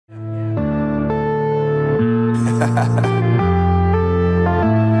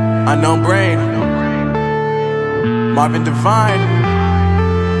Unknown Brain, Marvin Devine.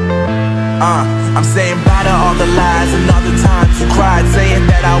 I'm saying bye to all the lies and all the times you cried, saying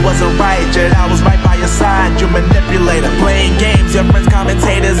that I wasn't right, yet I was right by your side. You manipulator, playing games, your friends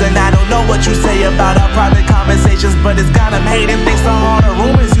commentators, and I don't know what you say about our private conversations, but it's got them hating. Thanks to all the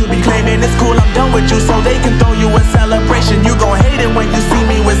rumors you be claiming. It's cool, I'm done with you, so they can throw you a celebration. You gon' hate it when you see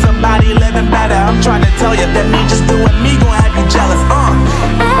me with somebody living better. I'm trying to tell you that me just doing me gon' have you jealous.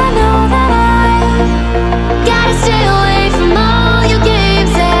 I know that I gotta stay away from all your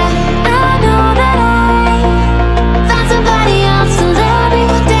games, yeah. I know that I found somebody else to love me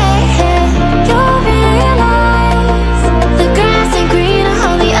one day, yeah. You'll realize the grass ain't greener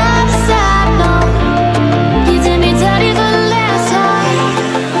on the other side, no. You did me dirty for the last time,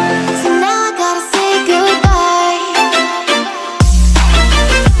 so now I gotta say goodbye.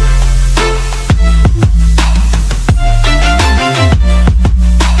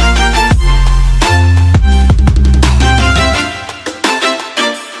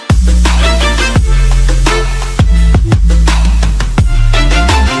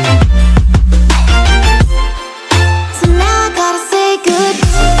 So now I gotta say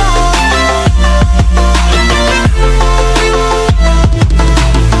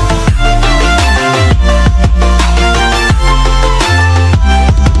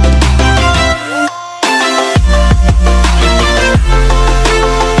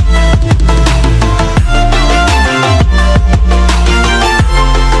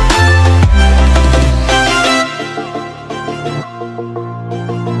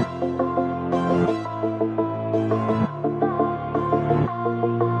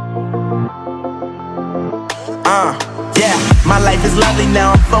Yeah, my life is lovely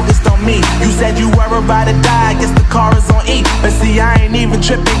now, I'm focused on me. You said you were a ride or die, I guess the car is on E. But see, I ain't even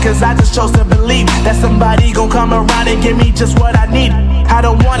tripping, cause I just chose to believe that somebody gon' come around and give me just what I need. I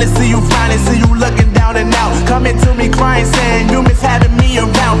don't wanna see you frowning, see you looking down and out, coming to me crying, saying you miss having me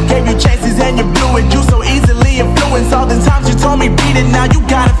around. Gave you chances and you blew it, you so easily influenced. All the times you told me beat it, now you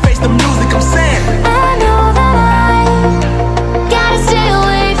gotta face